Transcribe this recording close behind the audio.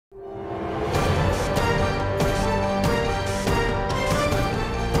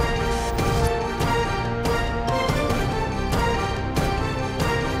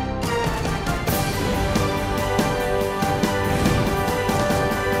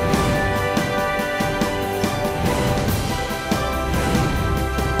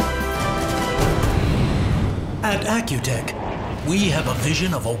AccuTech, we have a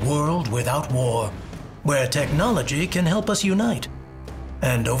vision of a world without war, where technology can help us unite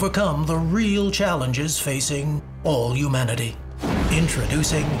and overcome the real challenges facing all humanity.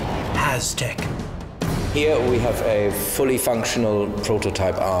 Introducing HazTech. Here we have a fully functional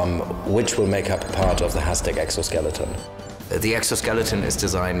prototype arm, which will make up part of the HazTech Exoskeleton. The exoskeleton is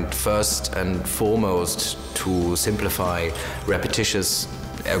designed first and foremost to simplify repetitious,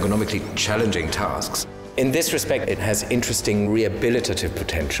 ergonomically challenging tasks. In this respect, it has interesting rehabilitative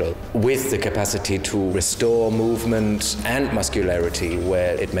potential, with the capacity to restore movement and muscularity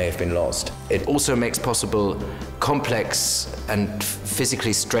where it may have been lost. It also makes possible complex and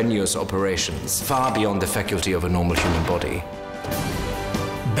physically strenuous operations, far beyond the faculty of a normal human body.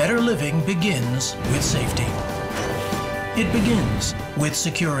 Better living begins with safety. It begins with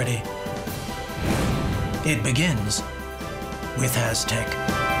security. It begins with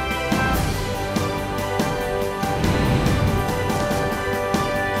HazTech.